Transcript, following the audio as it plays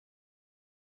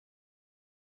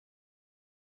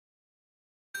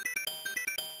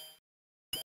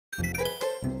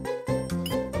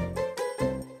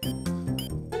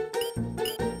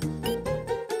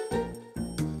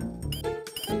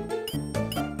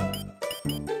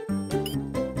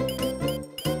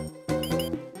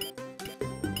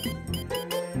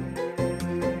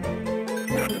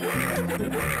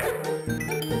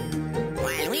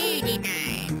Waluigi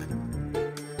time!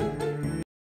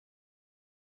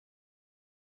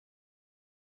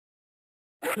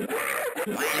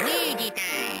 Waluigi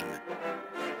time!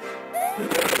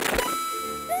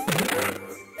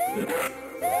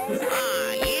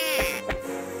 Oh, yeah!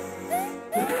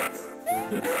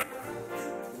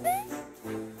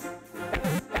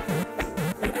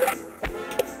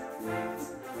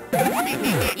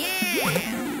 Yeah!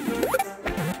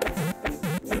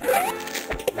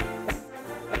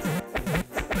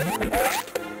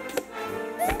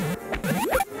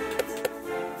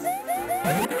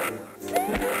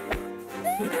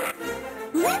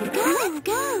 Let's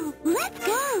go! Let's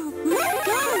go! Let's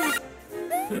go!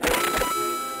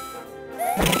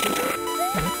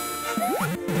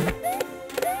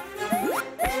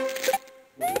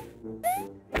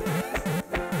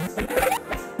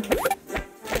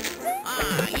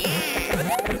 Oh,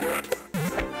 yeah!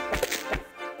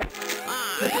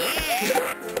 Oh, yeah!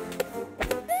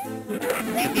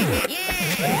 Yeah!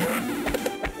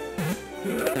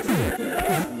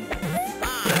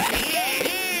 Oh, yeah!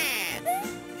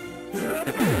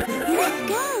 Let's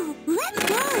go! Let's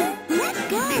go! Let's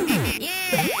go! Yeah!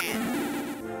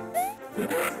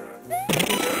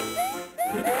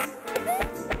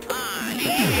 Oh,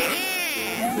 yeah!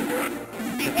 Yeah!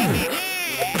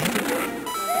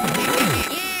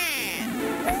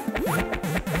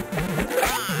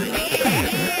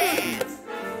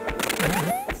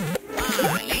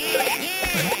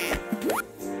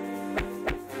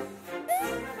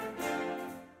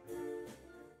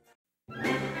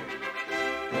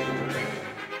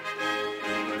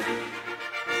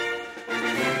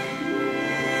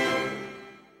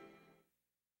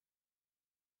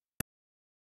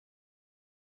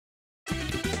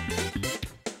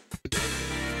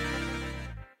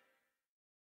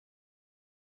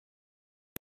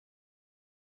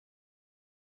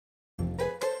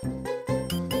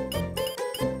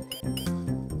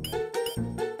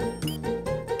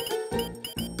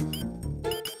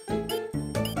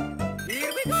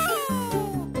 Here we go!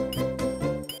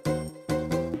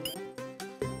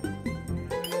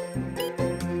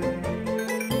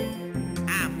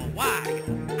 I'm a Wario.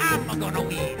 I'm gonna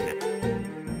win.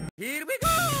 Here we go!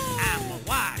 I'm a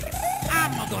Wario.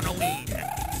 I'm gonna win.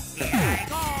 Here I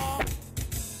go!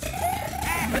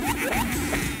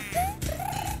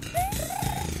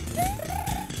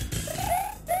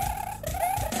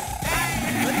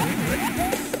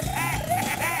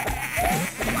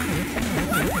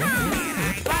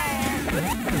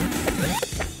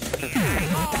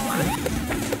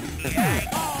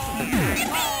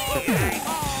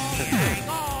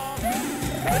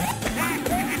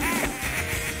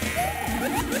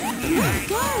 Let's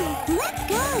go! Let's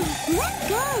go! Let's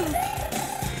go!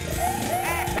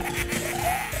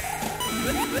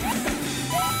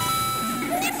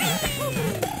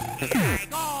 Here I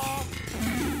go!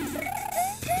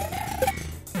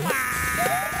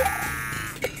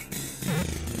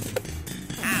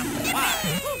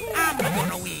 I'm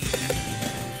gonna win.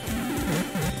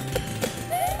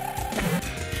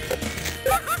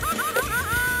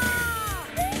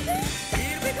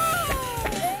 Here we go!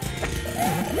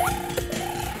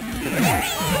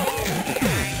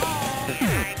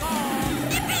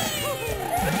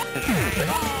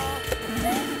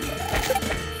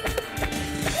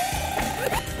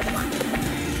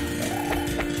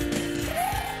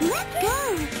 Let's go!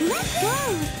 Let's go!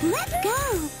 Let's go!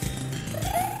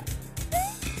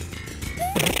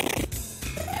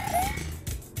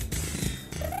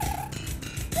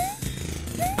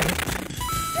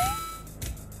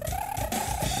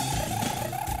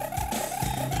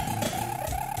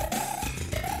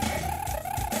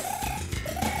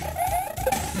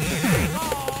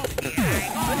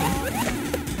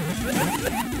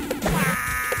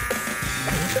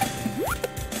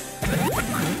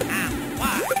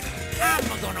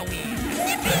 I'm gonna win.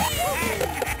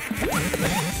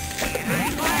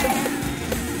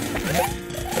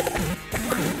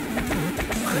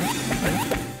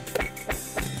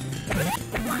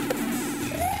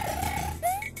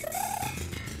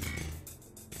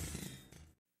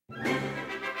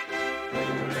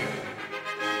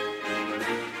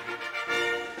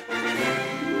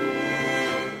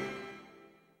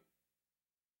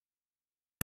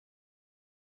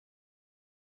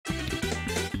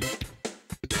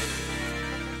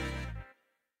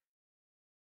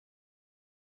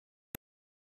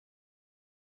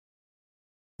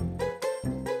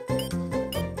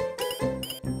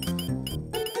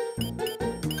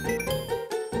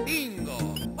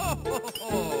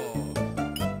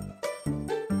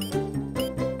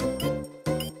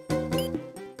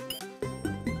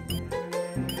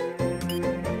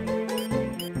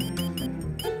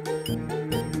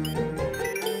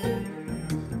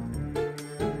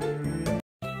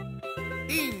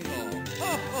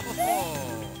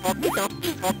 Oh,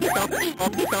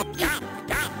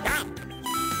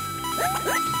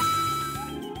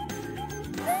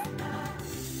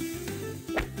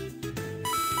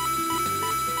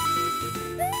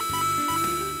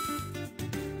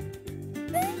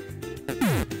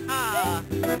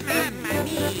 mamma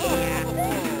mia!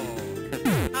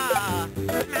 Oh,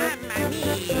 mamma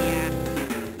mia!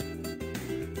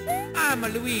 I'm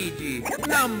Luigi,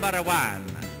 number one.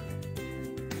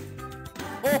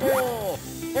 Oh,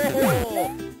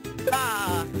 oh,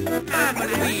 ah, I'm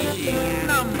Luigi,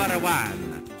 number one.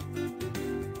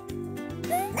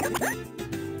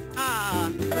 Ah,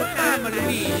 I'm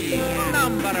Luigi,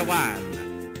 number one.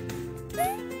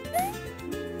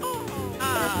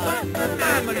 Ah,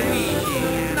 I'm Luigi,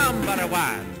 number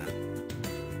one.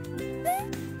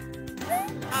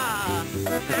 Ah,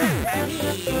 mamma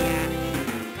mia!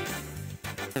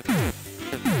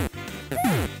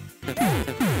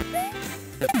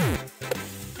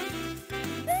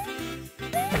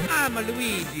 I'm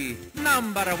Luigi,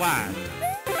 number one.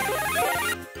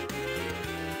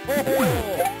 Oh, oh,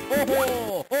 oh,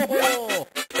 oh.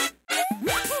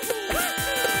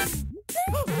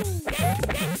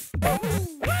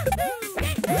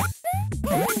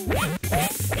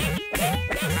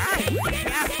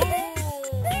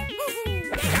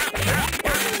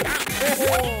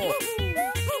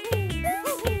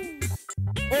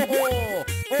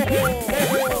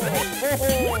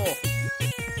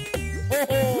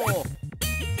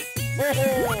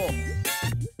 Oh,